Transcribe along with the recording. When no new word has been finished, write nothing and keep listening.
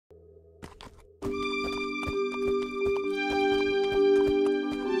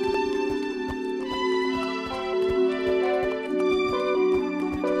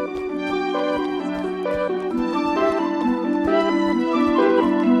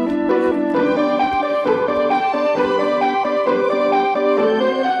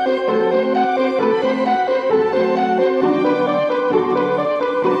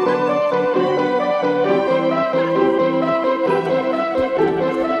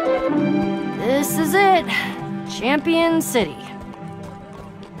is it. Champion City.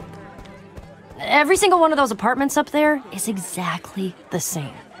 Every single one of those apartments up there is exactly the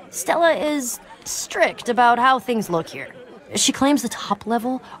same. Stella is strict about how things look here. She claims the top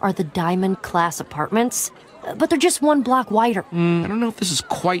level are the diamond class apartments, but they're just one block wider. I don't know if this is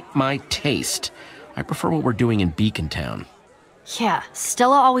quite my taste. I prefer what we're doing in Beacon Town. Yeah,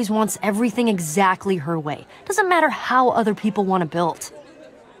 Stella always wants everything exactly her way. Doesn't matter how other people want to build.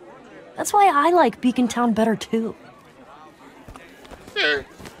 That's why I like Beacon Town better too.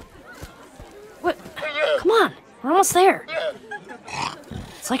 What? Come on, we're almost there.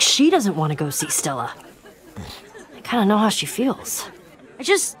 It's like she doesn't want to go see Stella. I kind of know how she feels. I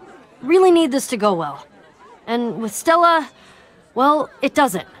just really need this to go well. And with Stella, well, it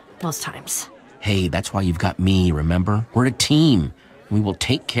doesn't most times. Hey, that's why you've got me, remember? We're a team. We will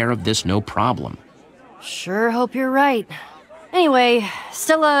take care of this no problem. Sure hope you're right. Anyway,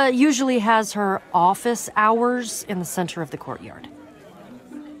 Stella usually has her office hours in the center of the courtyard.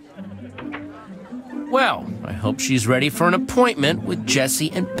 Well, I hope she's ready for an appointment with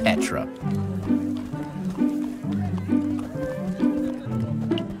Jesse and Petra.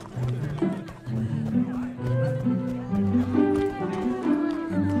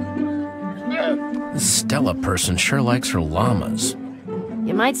 This Stella person sure likes her llamas.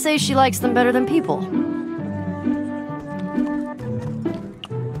 You might say she likes them better than people.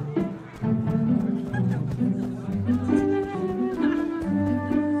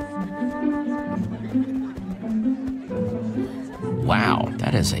 Wow,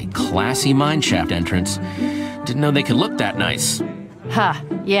 that is a classy mineshaft entrance. Didn't know they could look that nice. Ha,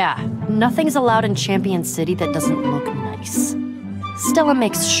 yeah. Nothing's allowed in Champion City that doesn't look nice. Stella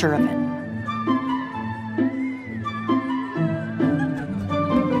makes sure of it.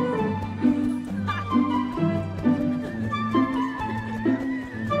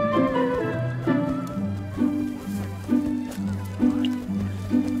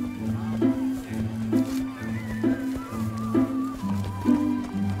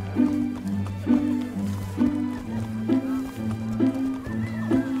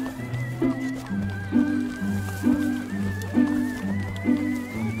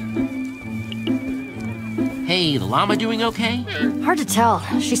 Hey, the llama doing okay? Hard to tell.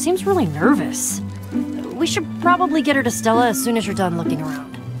 She seems really nervous. We should probably get her to Stella as soon as you're done looking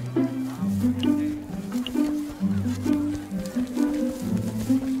around.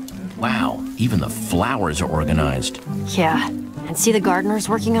 Wow, even the flowers are organized. Yeah, and see the gardeners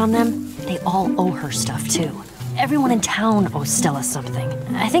working on them? They all owe her stuff, too. Everyone in town owes Stella something.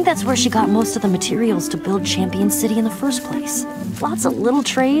 I think that's where she got most of the materials to build Champion City in the first place. Lots of little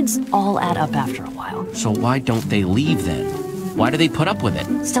trades all add up after a while. So why don't they leave then? Why do they put up with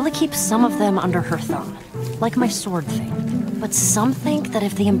it? Stella keeps some of them under her thumb, like my sword thing. But some think that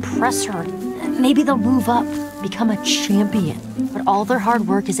if they impress her, maybe they'll move up, become a champion. But all their hard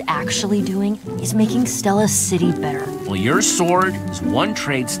work is actually doing is making Stella's city better. Well, your sword is one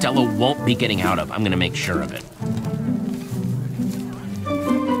trade Stella won't be getting out of. I'm gonna make sure of it.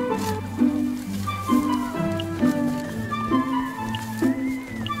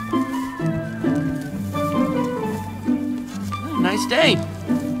 Nice day.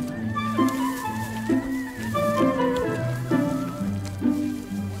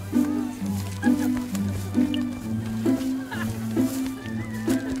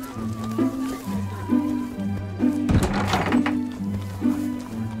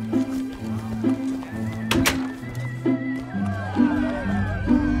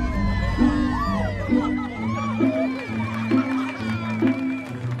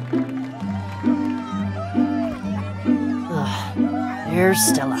 There's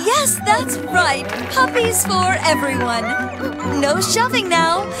Stella. Yes, that's right. Puppies for everyone. No shoving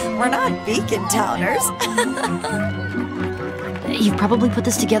now. We're not Beacon Towners. You've probably put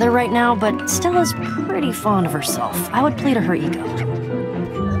this together right now, but Stella's pretty fond of herself. I would play to her ego.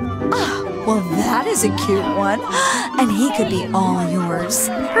 Oh, well, that is a cute one. And he could be all yours.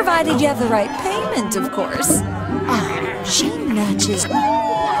 Provided you have the right payment, of course. Oh, she matches. Come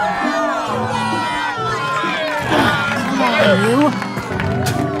on, you.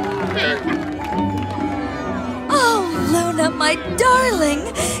 Oh, Luna, my darling.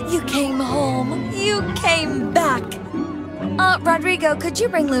 You came home. You came back. Rodrigo, could you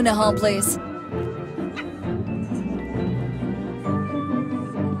bring Luna home, please?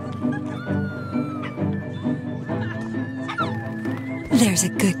 There's a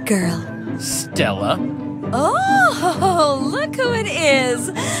good girl. Stella? Oh, look who it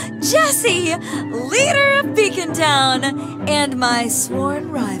is. Jesse, leader of Beacon Town, and my sworn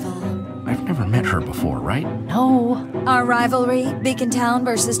rival. I've never met her before, right? No. Our rivalry, Beacon Town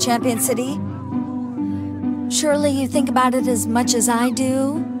versus Champion City? Surely you think about it as much as I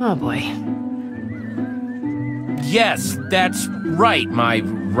do? Oh boy. Yes, that's right, my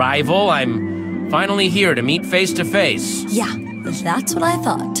rival. I'm finally here to meet face to face. Yeah, that's what I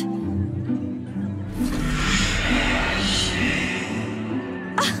thought.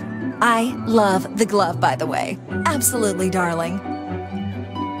 I love the glove, by the way. Absolutely, darling.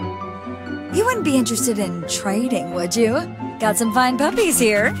 You wouldn't be interested in trading, would you? Got some fine puppies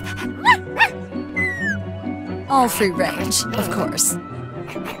here. All free range, of course.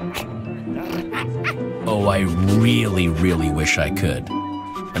 Oh, I really, really wish I could.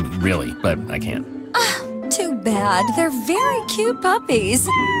 I mean, really, but I can't. Too bad. They're very cute puppies.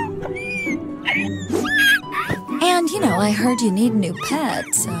 And, you know, I heard you need a new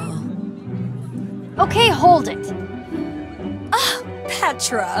pet, so... Okay, hold it.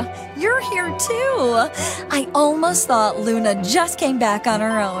 Petra, you're here too. I almost thought Luna just came back on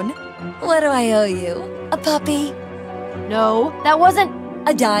her own. What do I owe you? A puppy? No, that wasn't...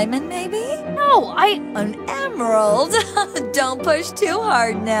 A diamond, maybe? No, An emerald? Don't push too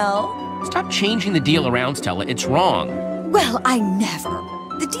hard now. Stop changing the deal around, Stella. It's wrong. Well, I never.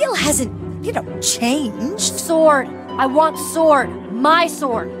 The deal hasn't, changed. Sword. I want sword. My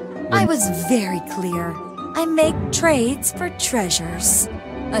sword. I was very clear. I make trades for treasures.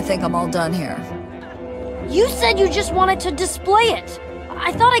 I think I'm all done here. You said you just wanted to display it.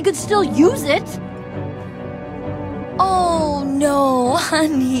 I thought I could still use it. Oh, no,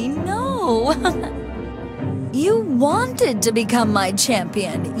 honey, no. You wanted to become my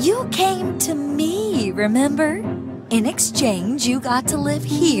champion. You came to me, remember? In exchange, you got to live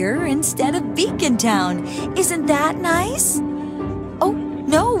here instead of Beacon Town. Isn't that nice? Oh,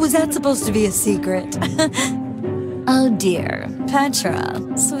 no, was that supposed to be a secret? Oh, dear. Petra,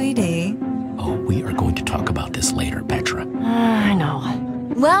 sweetie. Oh, we are going to talk about this later, Petra. I know.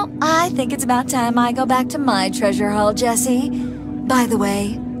 Well, I think it's about time I go back to my treasure haul, Jessie. By the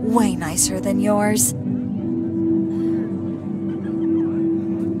way, way nicer than yours.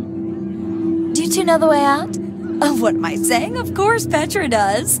 Do you two know the way out? Oh, what am I saying? Of course Petra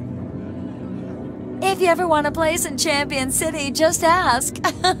does. If you ever want a place in Champion City, just ask.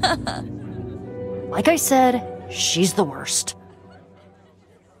 Like I said, she's the worst.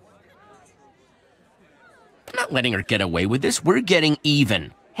 I'm not letting her get away with this. We're getting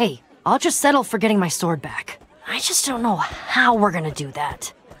even. Hey, I'll just settle for getting my sword back. I just don't know how we're gonna do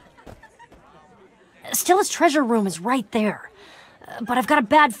that. Stella's treasure room is right there. But I've got a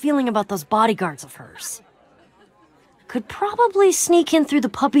bad feeling about those bodyguards of hers. Could probably sneak in through the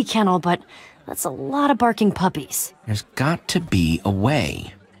puppy kennel, but that's a lot of barking puppies. There's got to be a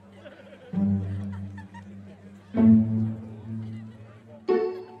way.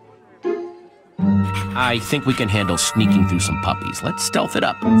 I think we can handle sneaking through some puppies. Let's stealth it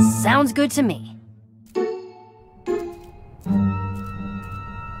up. Sounds good to me.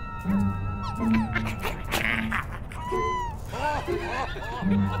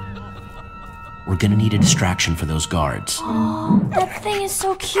 We're gonna need a distraction for those guards. Oh, that thing is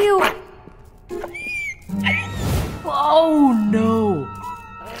so cute. Oh, no.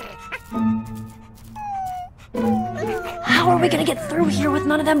 How are we gonna get through here with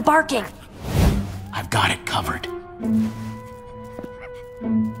none of them barking? I've got it covered.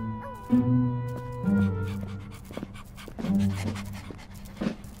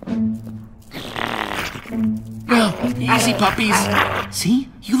 Well, easy puppies. See?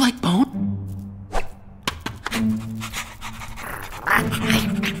 You like bone?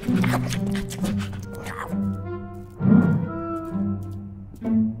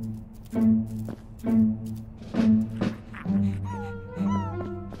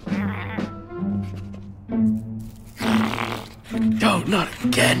 Oh, not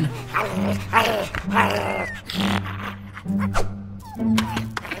again.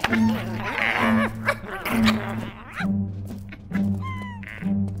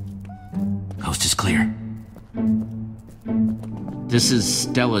 Coast is clear. This is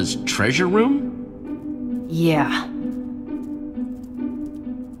Stella's treasure room? Yeah.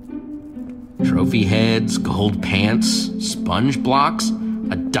 Trophy heads, gold pants, sponge blocks,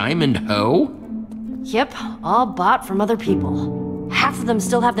 a diamond hoe? Yep, all bought from other people. Half of them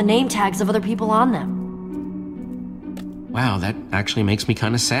still have the name tags of other people on them. Wow, that actually makes me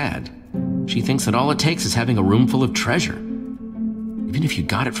kind of sad. She thinks that all it takes is having a room full of treasure. Even if you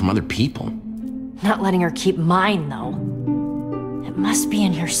got it from other people. Not letting her keep mine, though. It must be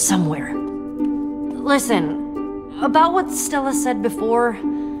in here somewhere. Listen, about what Stella said before,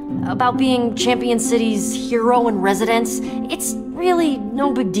 about being Champion City's hero in residence, it's really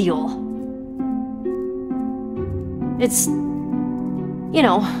no big deal. It's,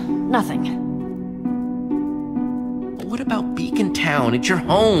 nothing. what about Beacon Town? It's your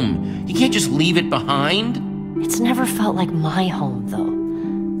home. You can't just leave it behind. It's never felt like my home,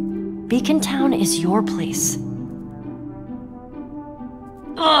 though. Beacon Town is your place.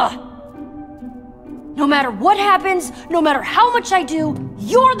 Ugh! No matter what happens, no matter how much I do,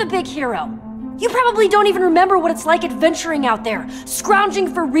 you're the big hero. You probably don't even remember what it's like adventuring out there,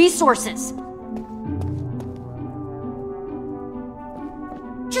 scrounging for resources.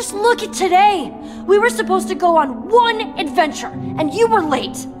 Just look at today. We were supposed to go on one adventure, and you were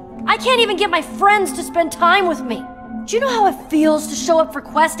late. I can't even get my friends to spend time with me. Do you know how it feels to show up for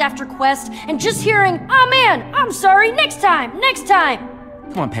quest after quest and just hearing, "Oh man, I'm sorry, next time, next time"?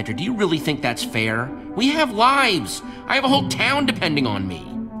 Come on, Petra, do you really think that's fair? We have lives. I have a whole town depending on me.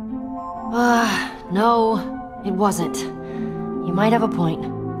 No, it wasn't. You might have a point.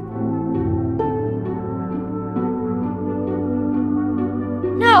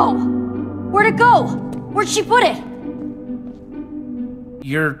 No! Where'd it go? Where'd she put it?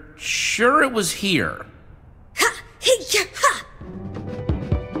 You're sure it was here? Ha! Hey, ha!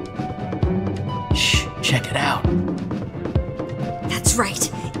 Shh, check it out. That's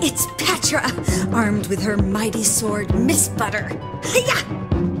right. It's Petra, armed with her mighty sword, Miss Butter. Hi-ya!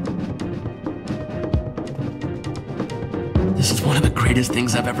 This is one of the greatest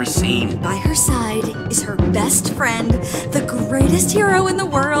things I've ever seen. By her side is her best friend, the greatest hero in the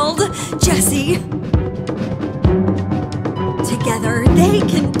world, Jessie. Together, they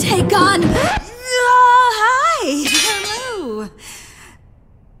can take on... hi! Hello.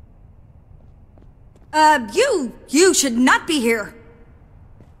 You should not be here.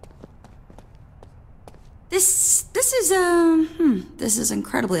 This is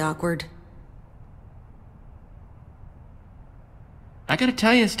incredibly awkward. I gotta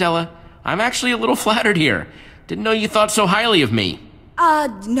tell you, Stella, I'm actually a little flattered here. Didn't know you thought so highly of me.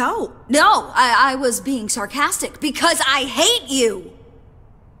 No, I was being sarcastic because I hate you.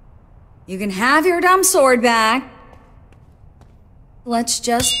 You can have your dumb sword back. Let's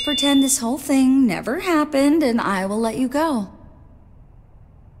just pretend this whole thing never happened and I will let you go.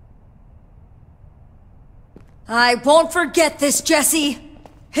 I won't forget this, Jessie.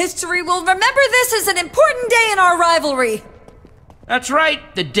 History will remember this as an important day in our rivalry. That's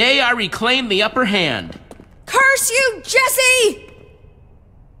right, the day I reclaimed the upper hand. Curse you, Jessie!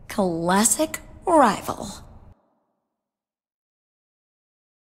 Classic rival.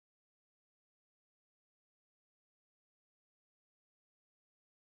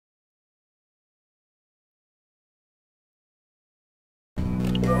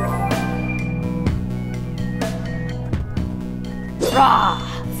 Rah!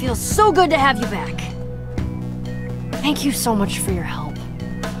 Feels so good to have you back. Thank you so much for your help.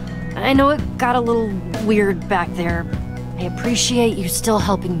 I know it got a little weird back there. I appreciate you still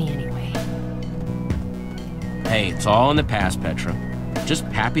helping me anyway. Hey, it's all in the past, Petra. Just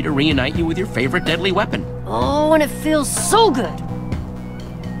happy to reunite you with your favorite deadly weapon. Oh, and it feels so good.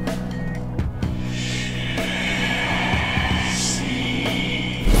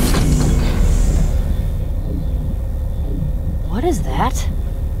 What is that?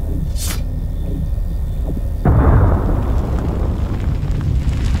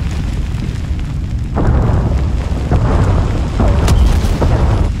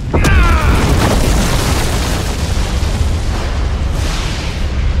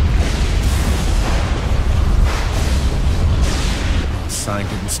 Sign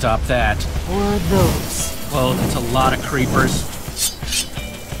didn't stop that. Or those. Whoa, that's a lot of creepers.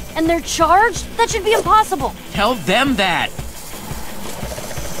 And they're charged? That should be impossible. Tell them that!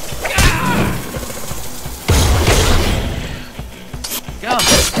 Go,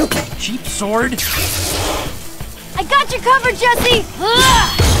 cheap sword. I got you covered, Jessie!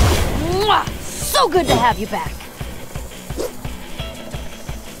 Mwah! So good to have you back.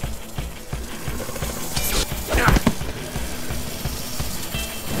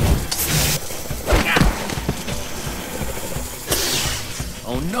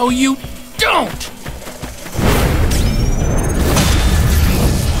 Oh no, you don't!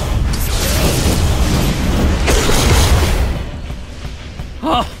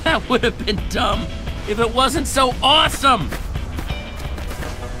 Oh, that would have been dumb if it wasn't so awesome!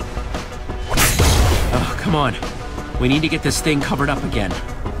 Oh, come on. We need to get this thing covered up again.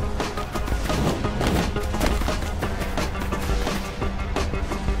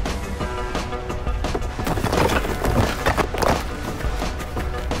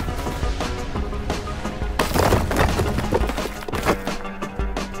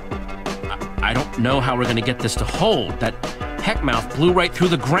 I don't know how we're gonna get this to hold. That heckmouth blew right through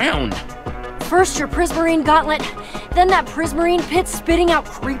the ground. First your prismarine gauntlet, then that prismarine pit spitting out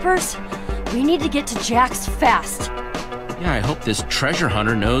creepers. We need to get to Jax fast. Yeah, I hope this treasure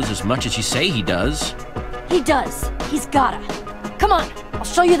hunter knows as much as you say he does. He does. He's gotta. Come on, I'll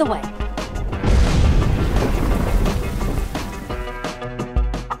show you the way.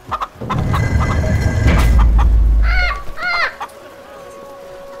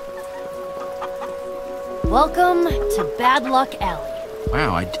 Welcome to Bad Luck Alley.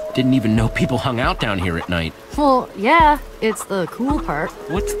 Wow, I didn't even know people hung out down here at night. Well, yeah, it's the cool part.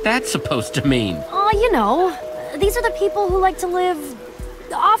 What's that supposed to mean? Oh, you know, these are the people who like to live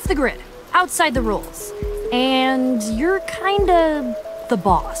off the grid, outside the rules. And you're kinda the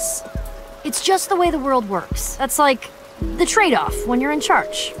boss. It's just the way the world works. That's like the trade-off when you're in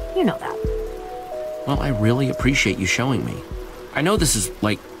charge. You know that. Well, I really appreciate you showing me. I know this is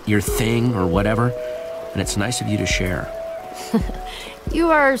like your thing or whatever, and it's nice of you to share. You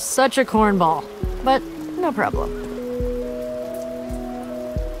are such a cornball, but no problem.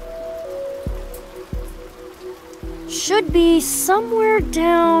 Should be somewhere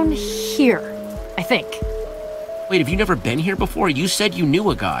down here, I think. Wait, have you never been here before? You said you knew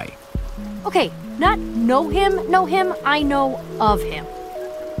a guy. Okay, not know him, I know of him.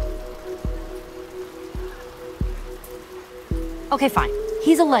 Okay, fine.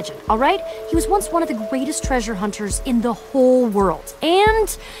 He's a legend, all right? He was once one of the greatest treasure hunters in the whole world.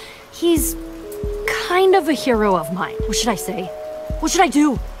 And he's kind of a hero of mine. What should I say? What should I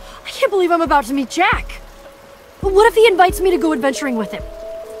do? I can't believe I'm about to meet Jack. But what if he invites me to go adventuring with him?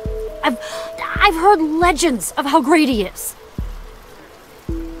 I've heard legends of how great he is.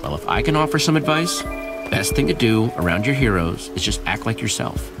 Well, if I can offer some advice, best thing to do around your heroes is just act like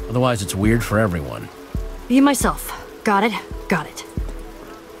yourself. Otherwise, it's weird for everyone. Be myself. Got it? Got it.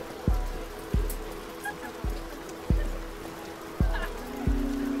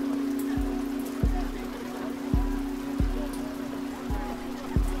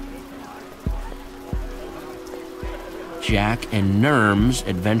 Jack and Nerm's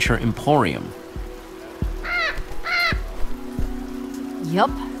Adventure Emporium. Yup,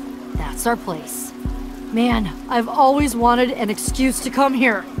 that's our place. Man, I've always wanted an excuse to come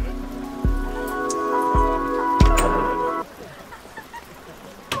here.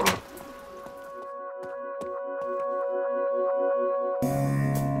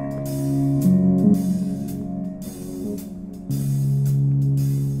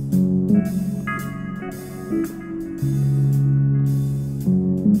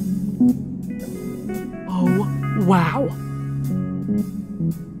 Wow.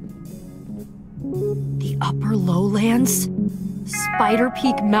 The upper lowlands, Spider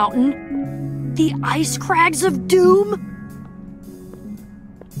Peak Mountain, the ice crags of doom.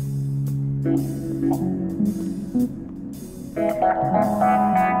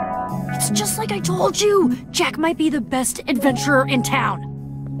 It's just like I told you. Jack might be the best adventurer in town.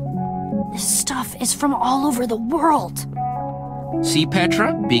 This stuff is from all over the world. See,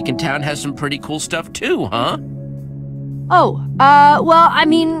 Petra? Beacon Town has some pretty cool stuff too, huh? Oh, well, I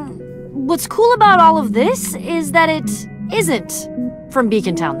mean, what's cool about all of this is that it isn't from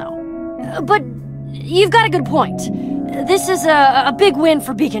Beacon Town, though. But you've got a good point. This is a big win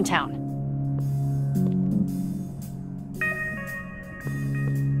for Beacon Town.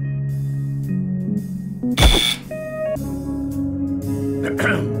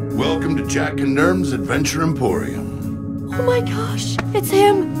 Welcome to Jack and Nerm's Adventure Emporium. Oh my gosh, it's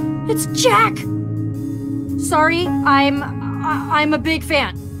him! It's Jack! Sorry, I'm a big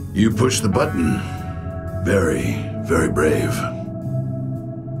fan. You pushed the button. Very, very brave.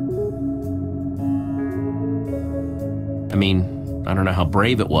 I mean, I don't know how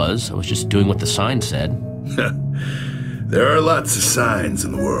brave it was. I was just doing what the sign said. There are lots of signs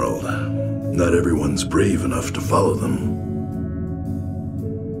in the world. Not everyone's brave enough to follow them.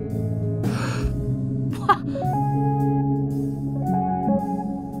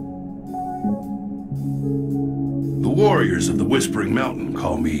 The warriors of the Whispering Mountain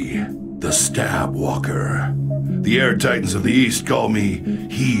call me the Stab Walker. The Air Titans of the East call me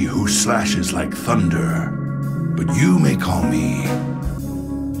he who slashes like thunder. But you may call me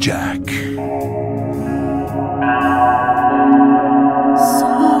Jack. So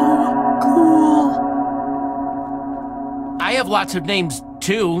cool. I have lots of names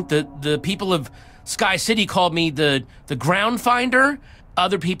too. The people of Sky City called me the Ground Finder.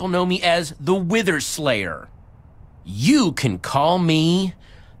 Other people know me as the Wither Slayer. You can call me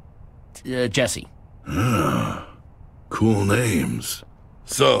Jesse. Cool names.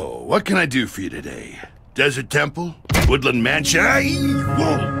 So, what can I do for you today? Desert Temple? Woodland Mansion?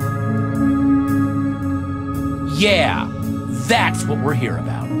 Whoa! Yeah, that's what we're here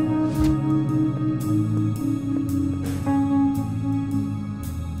about.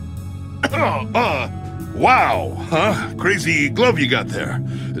 Wow, huh? Crazy glove you got there.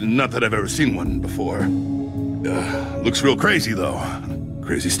 Not that I've ever seen one before. Looks real crazy, though.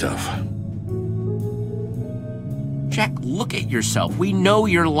 Crazy stuff. Jack, look at yourself. We know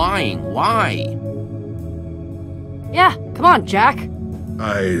you're lying. Why? Yeah, come on, Jack.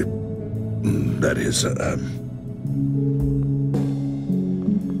 That is,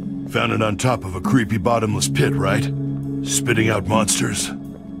 found it on top of a creepy bottomless pit, right? Spitting out monsters.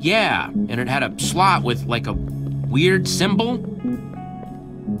 Yeah, and it had a slot with, like, a weird symbol.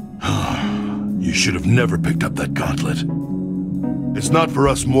 You should have never picked up that gauntlet. It's not for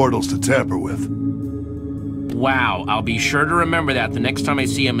us mortals to tamper with. Wow, I'll be sure to remember that the next time I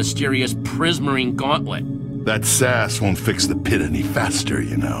see a mysterious prismarine gauntlet. That sass won't fix the pit any faster,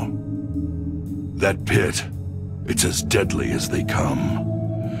 you know. That pit, it's as deadly as they come.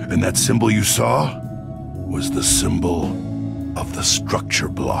 And that symbol you saw was the symbol of the structure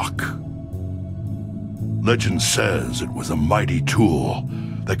block. Legend says it was a mighty tool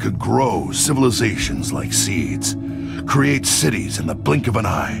that could grow civilizations like seeds, create cities in the blink of an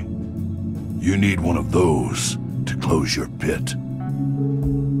eye. You need one of those to close your pit.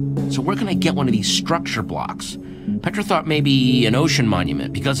 So where can I get one of these structure blocks? Petra thought maybe an ocean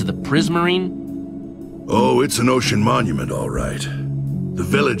monument because of the prismarine. Oh, it's an ocean monument, all right. The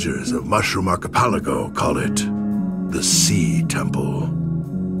villagers of Mushroom Archipelago call it the Sea Temple.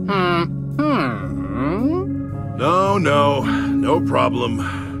 No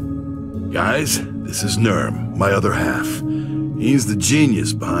problem. Guys, this is Nerm, my other half. He's the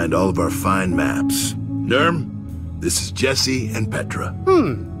genius behind all of our fine maps. Nerm, this is Jesse and Petra.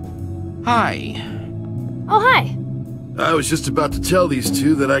 Hi. Oh, hi. I was just about to tell these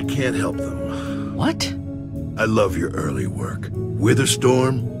two that I can't help them. What? I love your early work.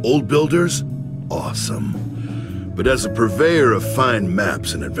 Witherstorm, Old Builders, awesome. But as a purveyor of fine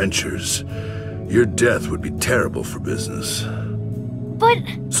maps and adventures, your death would be terrible for business. But...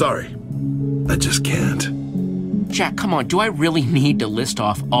 Sorry, I just can't. Jack, come on, do I really need to list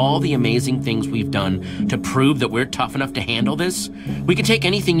off all the amazing things we've done to prove that we're tough enough to handle this? We can take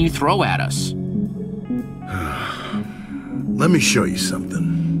anything you throw at us. Let me show you something.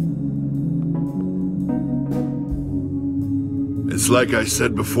 It's like I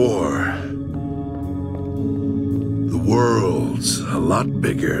said before. The world's a lot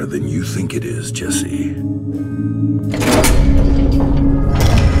bigger than you think it is, Jesse.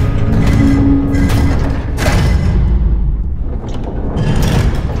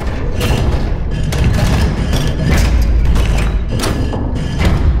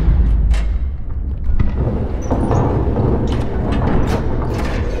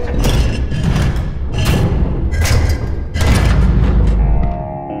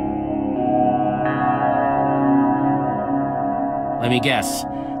 Let me guess.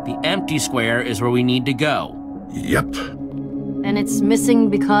 The empty square is where we need to go. Yep. And it's missing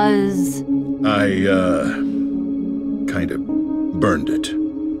because... I, kind of burned it.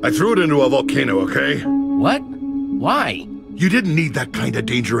 I threw it into a volcano, okay? What? Why? You didn't need that kind of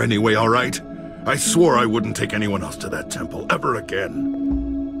danger anyway, all right? I swore I wouldn't take anyone else to that temple ever again.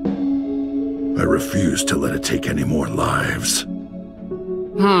 I refused to let it take any more lives.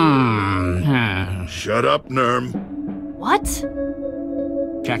 Shut up, Nerm. What?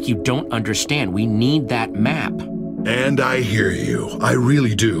 Jack, you don't understand. We need that map. And I hear you. I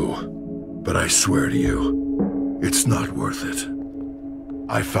really do. But I swear to you, it's not worth it.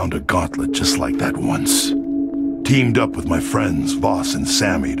 I found a gauntlet just like that once. Teamed up with my friends Voss and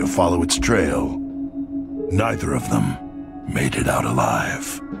Sammy to follow its trail. Neither of them made it out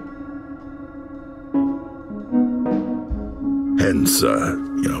alive. Hence,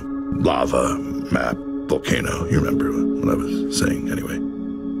 lava, map, volcano. You remember what I was saying, anyway.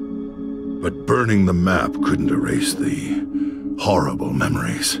 But burning the map couldn't erase the horrible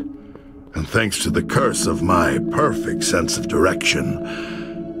memories. And thanks to the curse of my perfect sense of direction,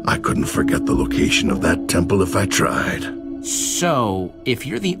 I couldn't forget the location of that temple if I tried. So, if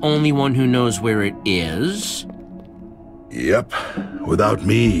you're the only one who knows where it is... Yep. Without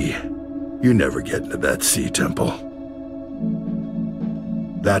me, you never get into that sea temple.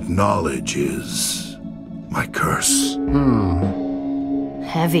 That knowledge is my curse.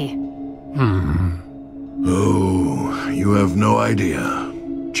 Heavy. Oh, you have no idea.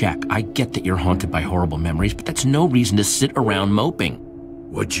 Jack, I get that you're haunted by horrible memories, but that's no reason to sit around moping.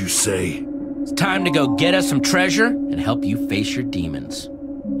 What'd you say? It's time to go get us some treasure and help you face your demons.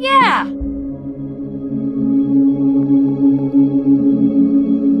 Yeah!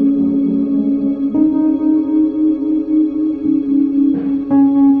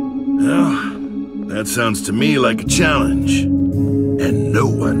 Well, that sounds to me like a challenge. And no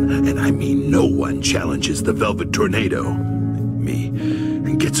one, and I mean no one, challenges the Velvet Tornado, me,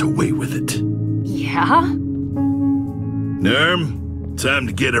 and gets away with it. Yeah? Nerm, time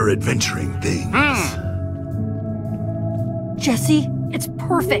to get our adventuring things. Jesse, it's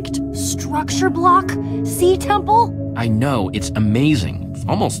perfect. Structure block, sea temple. I know, it's amazing. It's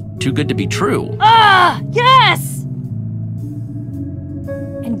almost too good to be true. Ah, yes!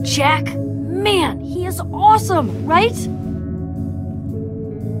 And Jack, man, he is awesome, right?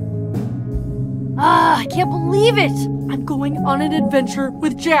 Ah, I can't believe it! I'm going on an adventure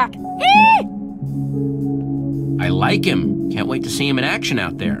with Jack. I like him. Can't wait to see him in action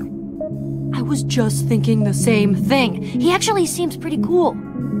out there. I was just thinking the same thing. He actually seems pretty cool.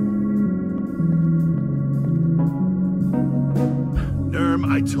 Nerm,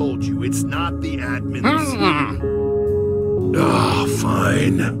 I told you, it's not the admins. Ah,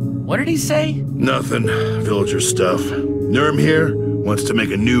 fine. What did he say? Nothing. Villager stuff. Nerm here wants to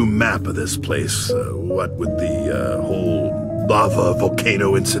make a new map of this place. What with the whole lava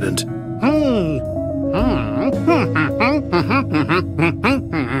volcano incident.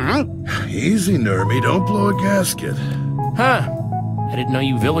 Easy, Nermy. Don't blow a gasket. Huh. I didn't know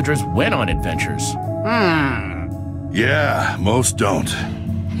you villagers went on adventures. Yeah, most don't.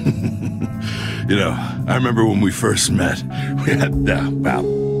 You know, I remember when we first met. We had, well,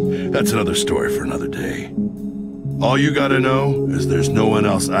 that's another story for another day. All you gotta know is there's no one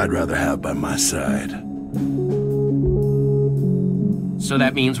else I'd rather have by my side. So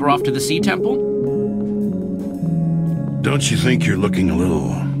that means we're off to the Sea Temple? Don't you think you're looking a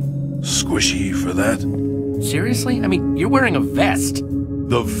little squishy for that? Seriously? I mean, you're wearing a vest.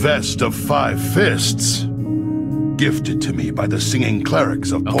 The vest of 5 fists. Gifted to me by the singing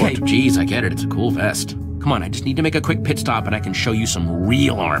clerics of Port. Okay, geez, I get it. It's a cool vest. Come on, I just need to make a quick pit stop and I can show you some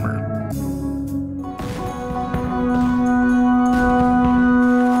real armor.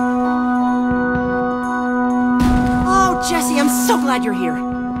 Oh, Jesse, I'm so glad you're here.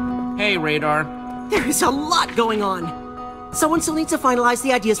 Hey, Radar. There is a lot going on. Someone still needs to finalize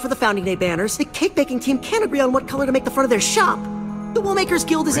the ideas for the Founding Day banners. The cake baking team can't agree on what color to make the front of their shop. The Woolmakers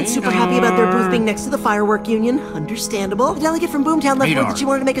Guild isn't super happy about their booth being next to the Firework Union. Understandable. The delegate from Boomtown left word that she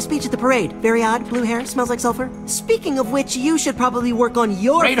wanted to make a speech at the parade. Very odd. Blue hair. Smells like sulfur. Speaking of which, you should probably work on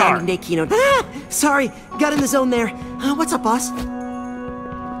your Founding Day keynote. Ah! Sorry. Got in the zone there. What's up, boss?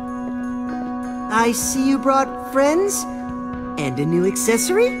 I see you brought friends? And a new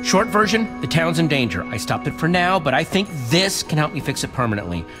accessory? Short version, the town's in danger. I stopped it for now, but I think this can help me fix it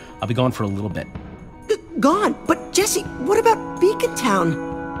permanently. I'll be gone for a little bit. Gone? But Jesse, what about Beacon Town?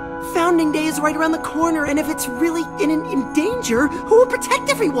 Founding Day is right around the corner, and if it's really in danger, who will protect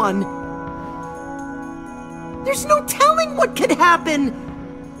everyone? There's no telling what could happen!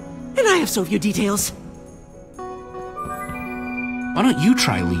 And I have so few details. Why don't you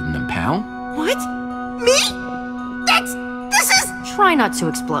try leading them, pal? What? Me? This is... Try not to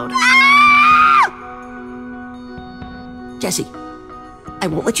explode. Ah! Jesse, I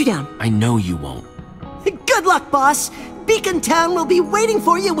won't let you down. I know you won't. Good luck, boss. Beacon Town will be waiting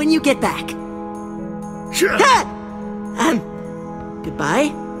for you when you get back. Sure.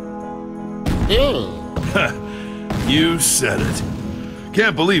 Goodbye. You said it.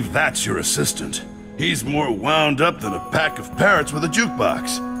 Can't believe that's your assistant. He's more wound up than a pack of parrots with a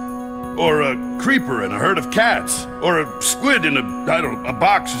jukebox. Or a creeper in a herd of cats. Or a squid in a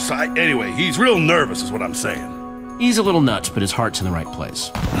box. Anyway, he's real nervous is what I'm saying. He's a little nuts, but his heart's in the right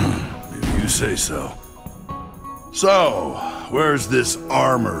place. If you say so. So, where's this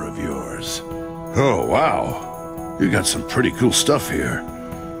armor of yours? Oh, wow. You got some pretty cool stuff here.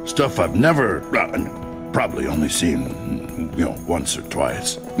 Stuff I've never, probably only seen, once or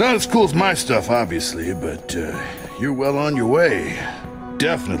twice. Not as cool as my stuff, obviously, but you're well on your way.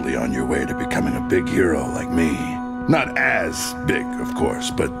 Definitely on your way to becoming a big hero like me. Not as big, of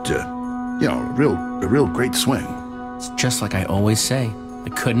course, but, a real great swing. It's just like I always say. I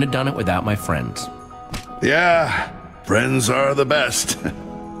couldn't have done it without my friends. Yeah, friends are the best.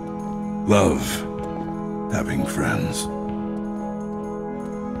 Love having friends.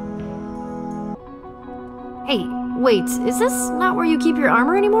 Hey, wait, is this not where you keep your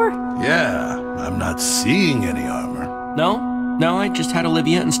armor anymore? Yeah, I'm not seeing any armor. No, I just had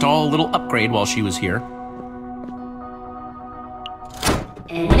Olivia install a little upgrade while she was here.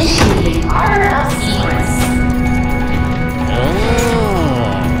 Initiating armor of sequence.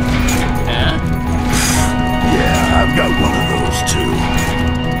 Yeah, I've got one of those too.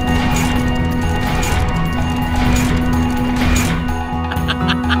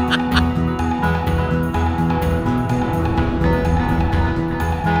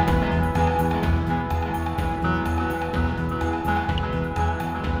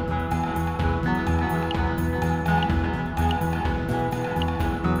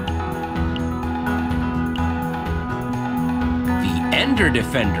 Thunder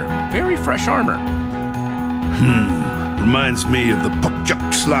Defender. Very fresh armor. Reminds me of the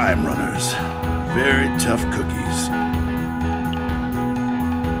Puckchuck Slime Runners. Very tough cookies.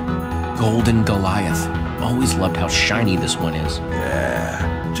 Golden Goliath. Always loved how shiny this one is.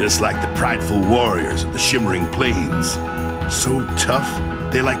 Yeah, just like the prideful warriors of the Shimmering Plains. So tough,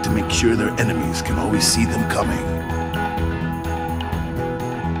 they like to make sure their enemies can always see them coming.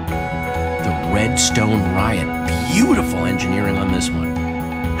 The Redstone Riot. Beautiful engineering on this one.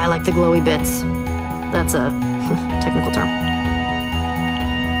 I like the glowy bits. That's a technical term.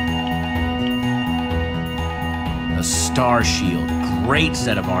 The Star Shield. Great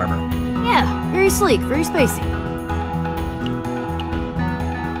set of armor. Yeah, very sleek, very spacey.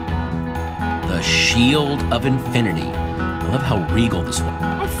 The Shield of Infinity. I love how regal this one.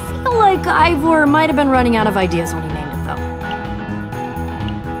 I feel like Ivor might have been running out of ideas when he named it, though.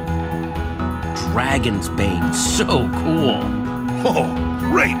 Dragon's Bane. So cool. Oh,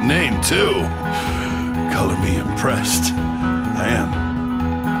 great name, too. Color me impressed. I am.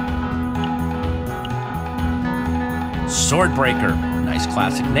 Swordbreaker. Nice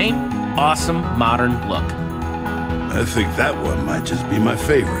classic name. Awesome modern look. I think that one might just be my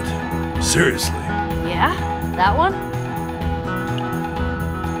favorite. Seriously. Yeah? That one?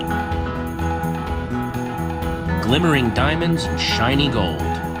 Glimmering diamonds and shiny gold.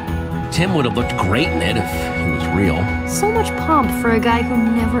 Tim would have looked great in it if he was real. So much pomp for a guy who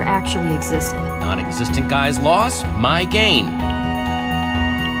never actually existed. Non-existent guy's loss, my gain.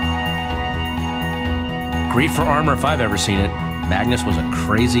 Great for armor if I've ever seen it. Magnus was a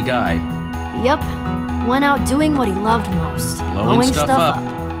crazy guy. Yep. Went out doing what he loved most. Blowing stuff up.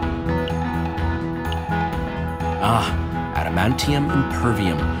 Adamantium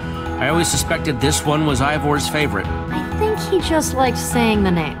Impervium. I always suspected this one was Ivor's favorite. I think he just liked saying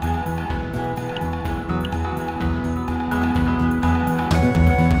the name.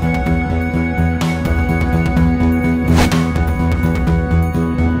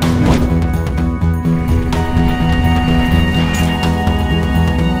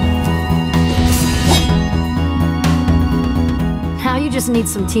 Now you just need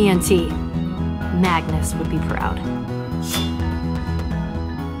some TNT. Magnus would be proud.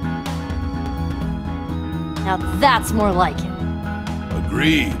 Now that's more like him.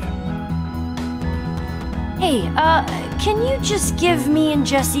 Agreed. Hey, can you just give me and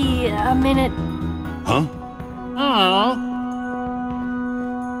Jesse a minute? Huh?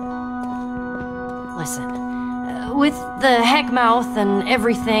 Listen, with the heck mouth and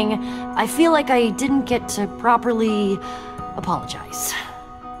everything, I feel like I didn't get to properly apologize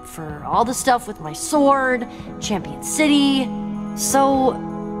for all the stuff with my sword, Champion City, so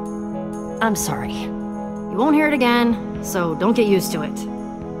I'm sorry. You won't hear it again, so don't get used to it.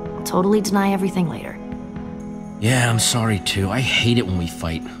 I'll totally deny everything later. Yeah, I'm sorry too. I hate it when we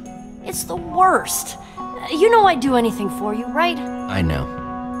fight. It's the worst. You know I'd do anything for you, right? I know.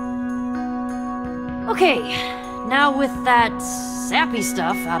 Okay, now with that sappy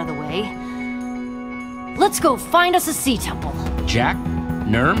stuff out of the way, let's go find us a sea temple. Jack,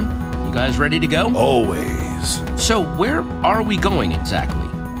 Nurm, you guys ready to go? Always. So, where are we going exactly?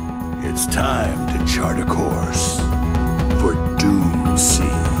 It's time to chart a course for Doomsea.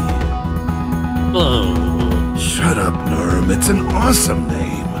 Oh. Shut up, Nurm. It's an awesome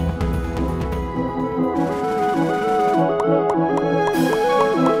name.